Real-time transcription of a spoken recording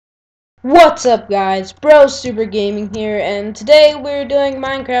What's up, guys? Bro Super Gaming here, and today we're doing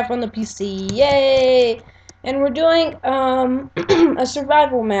Minecraft on the PC. Yay! And we're doing a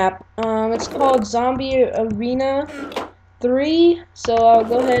survival map. It's called Zombie Arena 3. So I'll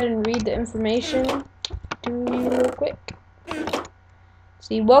go ahead and read the information to you real quick.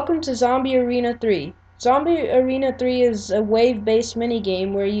 See, welcome to Zombie Arena 3. Zombie Arena 3 is a wave-based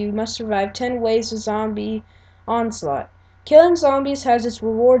minigame where you must survive 10 waves of zombie onslaught. Killing zombies has its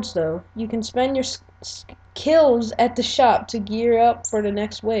rewards though. You can spend your kills at the shop to gear up for the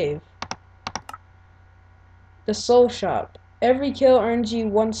next wave. The soul shop. Every kill earns you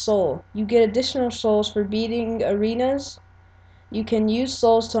 1 soul. You get additional souls for beating arenas. You can use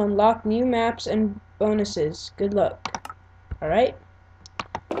souls to unlock new maps and bonuses. Good luck. Alright.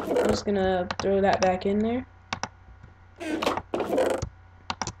 I'm just gonna throw that back in there.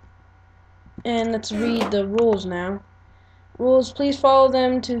 And let's read the rules now. Rules, please follow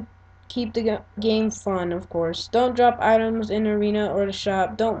them to keep the game fun, of course. Don't drop items in arena or the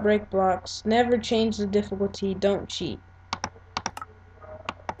shop. Don't break blocks. Never change the difficulty. Don't cheat.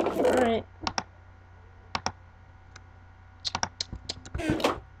 Alright.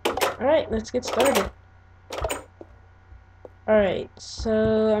 Alright, let's get started. Alright,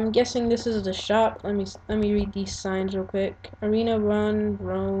 so I'm guessing this is the shop. Let me read these signs real quick. Arena, run,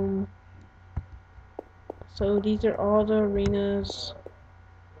 roam. So these are all the arenas.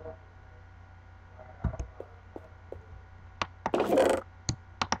 Let's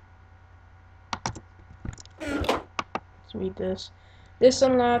read this. This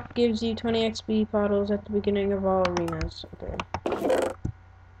unlock gives you 20 XP bottles at the beginning of all arenas. Okay.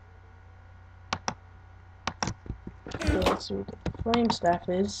 So let's see what the flame staff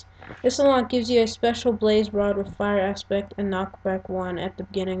is. This unlock gives you a special blaze rod with fire aspect and knockback 1 at the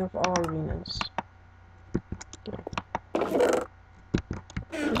beginning of all arenas. Okay.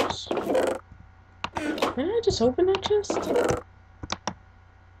 Oops. Did I just open that chest?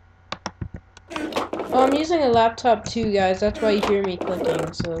 Oh, I'm using a laptop too, guys. That's why you hear me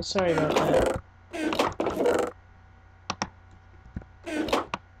clicking, so sorry about that.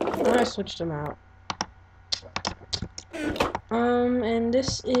 Oh, I switched them out. And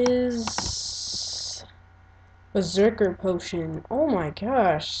this is Berserker Potion. Oh my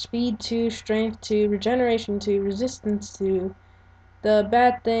gosh. Speed 2, Strength 2, Regeneration 2, Resistance 2. The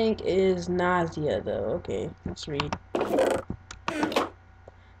bad thing is nausea, though. Okay, let's read.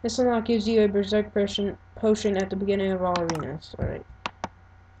 This unlock gives you a Berserk potion at the beginning of all arenas. Alright.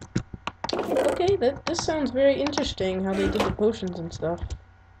 Okay, this sounds very interesting, how they did the potions and stuff.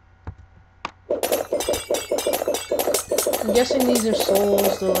 I'm guessing these are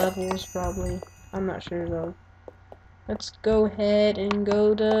souls, the levels, probably. I'm not sure, though. Let's go ahead and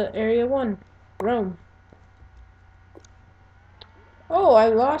go to Area 1. Rome. Oh, I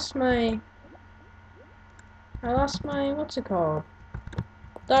lost my, what's it called?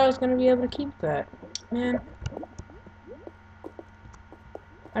 Thought I was gonna be able to keep that. Man.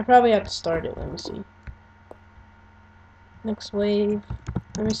 I probably have to start it, let me see. Next wave.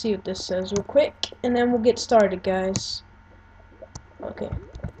 Let me see what this says real quick, and then we'll get started, guys. Okay.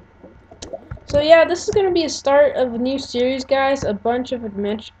 So yeah, this is gonna be a start of a new series, guys. A bunch of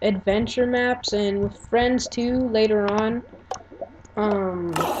adventure maps, and with friends too later on. Oh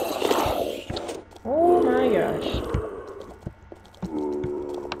my gosh.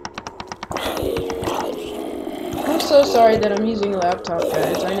 I'm so sorry that I'm using a laptop,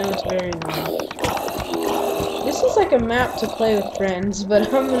 guys. I know it's very annoying. This is like a map to play with friends,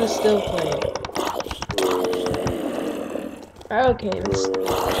 but I'm gonna still play it. Okay, let's...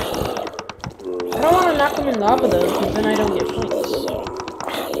 I don't want to knock them in lava though, because then I don't get points.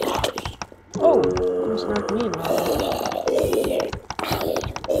 Oh, almost knocked me in lava.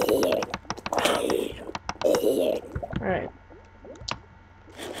 Alright.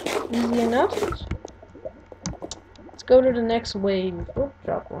 Easy enough. Let's go to the next wave. Oh,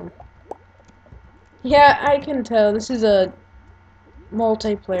 drop one. Yeah, I can tell. This is a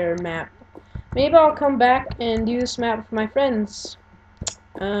multiplayer map. Maybe I'll come back and do this map with my friends.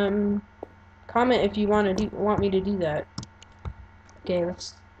 Comment if you want me to do that. Okay,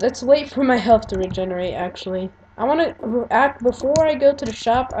 let's wait for my health to regenerate. Actually, I want to before I go to the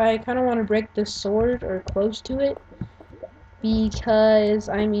shop. I kind of want to break this sword or close to it because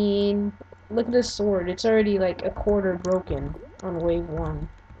I mean, look at this sword. It's already like a quarter broken on wave 1,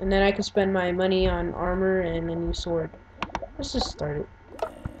 and then I could spend my money on armor and a new sword. Let's just start it.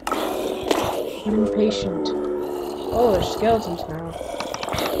 I'm impatient. Oh, there's skeletons now.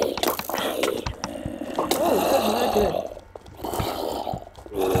 Oh, good, not good.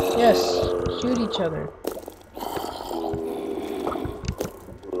 Yes, shoot each other.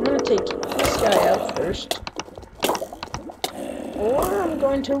 I'm gonna take this guy out first. Or I'm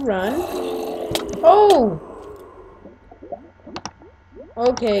going to run. Oh!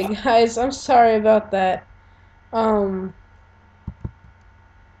 Okay, guys, I'm sorry about that.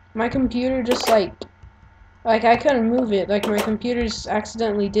 My computer just like I couldn't move it. Like my computer just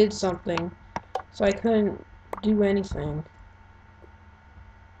accidentally did something, so I couldn't do anything.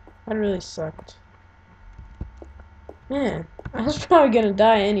 That really sucked. Man, I was probably gonna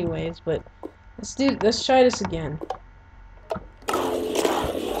die anyways, but let's try this again.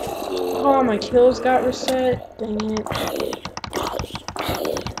 Oh, my kills got reset. Dang it.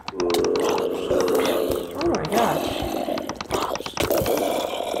 Oh my gosh.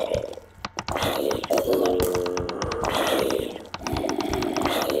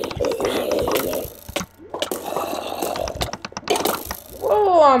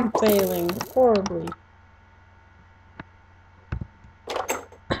 Whoa, I'm failing horribly.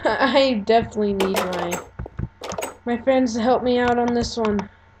 I definitely need my friends to help me out on this one.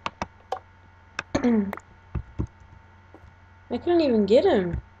 I couldn't even get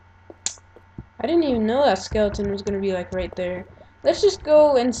him. I didn't even know that skeleton was gonna be like right there. Let's just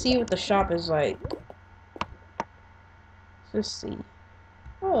go and see what the shop is like. Let's see.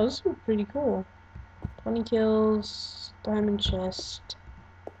 Oh, this is pretty cool. 20 kills, diamond chest,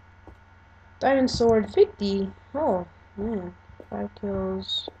 diamond sword 50. Oh man, 5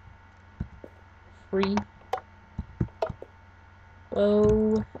 kills, free.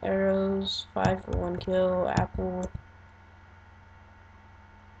 Bow, arrows, 5 for 1 kill, apple.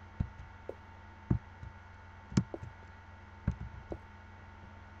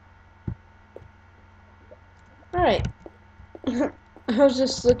 Alright. I was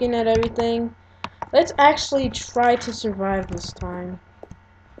just looking at everything. Let's actually try to survive this time.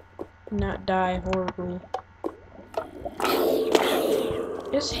 Not die horribly. I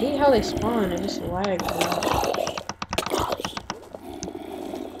just hate how they spawn. It just lags a lot.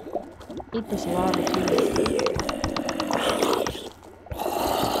 Eat this lava too.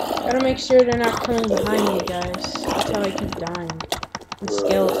 Gotta make sure they're not coming behind me, guys. That's how I keep dying. And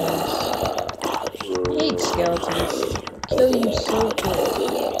skeletons. I hate skeletons. Kill you so quick.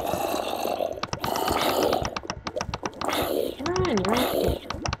 Come on, you're on it.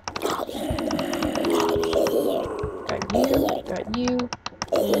 Got you,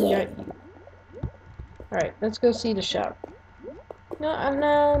 and got you. Alright, let's go see the shop. No. I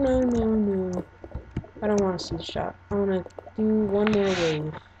don't want to see the shop. I want to do one more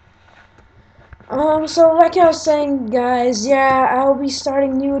wave. So like I was saying, guys, yeah, I'll be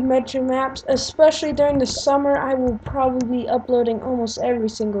starting new adventure maps, especially during the summer. I will probably be uploading almost every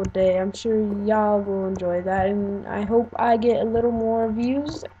single day. I'm sure y'all will enjoy that, and I hope I get a little more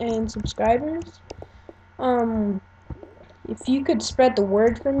views and subscribers. If you could spread the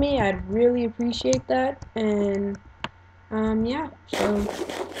word for me, I'd really appreciate that, and, yeah, so,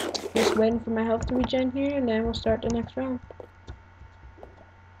 just waiting for my health to regen here, and then we'll start the next round.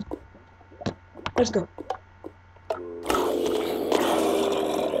 Let's go.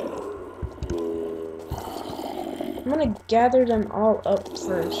 I'm gonna gather them all up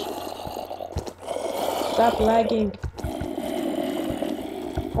first. Stop lagging.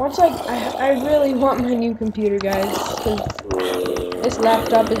 Once I really want my new computer, guys, because this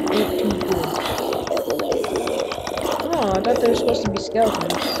laptop ain't too good. Oh, I thought they were supposed to be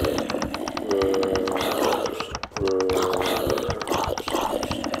skeletons.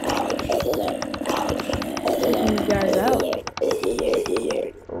 Taking these guys out.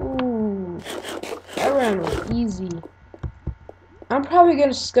 Ooh, that round was easy. I'm probably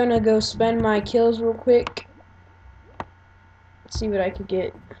just gonna go spend my kills real quick. Let's see what I could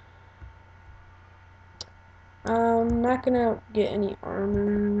get. I'm not gonna get any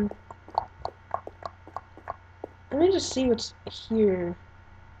armor. Let me just see what's here.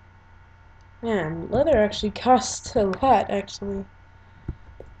 Man, leather actually costs a lot, actually.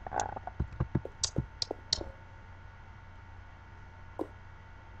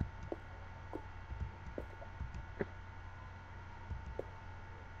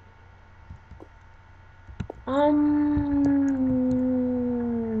 I'm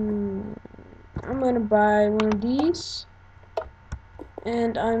gonna buy one of these,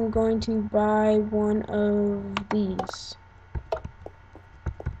 and I'm going to buy one of these,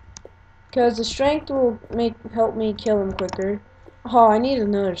 because the strength will help me kill him quicker. Oh, I need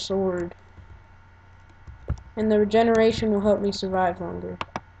another sword, and the regeneration will help me survive longer.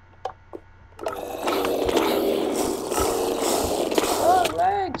 Oh,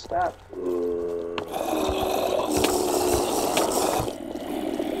 lag! Stop.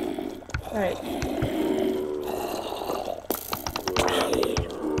 Alright.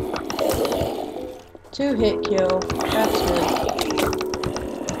 2-hit kill. That's good.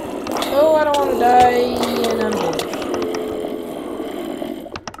 Oh, I don't want to die, and I'm dead.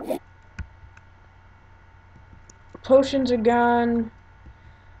 Potions are gone.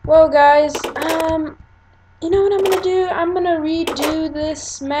 Well, guys, you know what I'm gonna do? I'm gonna redo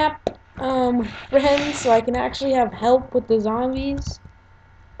this map, with friends, so I can actually have help with the zombies,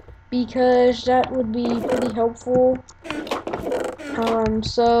 because that would be pretty helpful.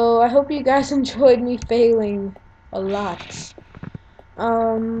 So I hope you guys enjoyed me failing a lot.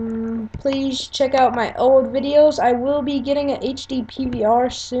 Please check out my old videos. I will be getting an HD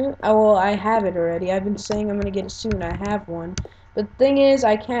PVR soon. Oh, well, I have it already. I've been saying I'm gonna get it soon. I have one. But the thing is,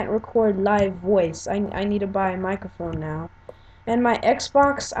 I can't record live voice. I need to buy a microphone now. And my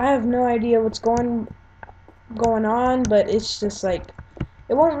Xbox, I have no idea what's going on, but it's just like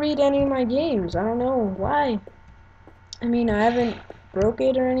it won't read any of my games. I don't know why. I mean, I haven't broke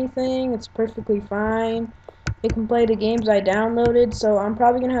it or anything. It's perfectly fine. It can play the games I downloaded, so I'm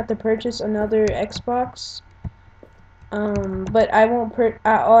probably gonna have to purchase another Xbox. But I won't.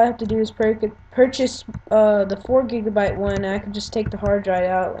 All I have to do is purchase the 4 GB one. And I can just take the hard drive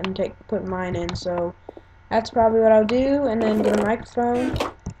out and put mine in. So that's probably what I'll do, and then get a microphone,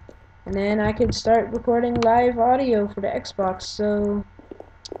 and then I could start recording live audio for the Xbox. So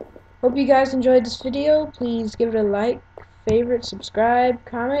hope you guys enjoyed this video. Please give it a like, favorite, subscribe,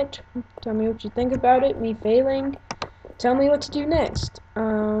 comment. Tell me what you think about it, me failing. Tell me what to do next.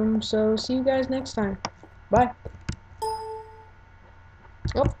 So see you guys next time. Bye.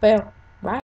 Oh, fail.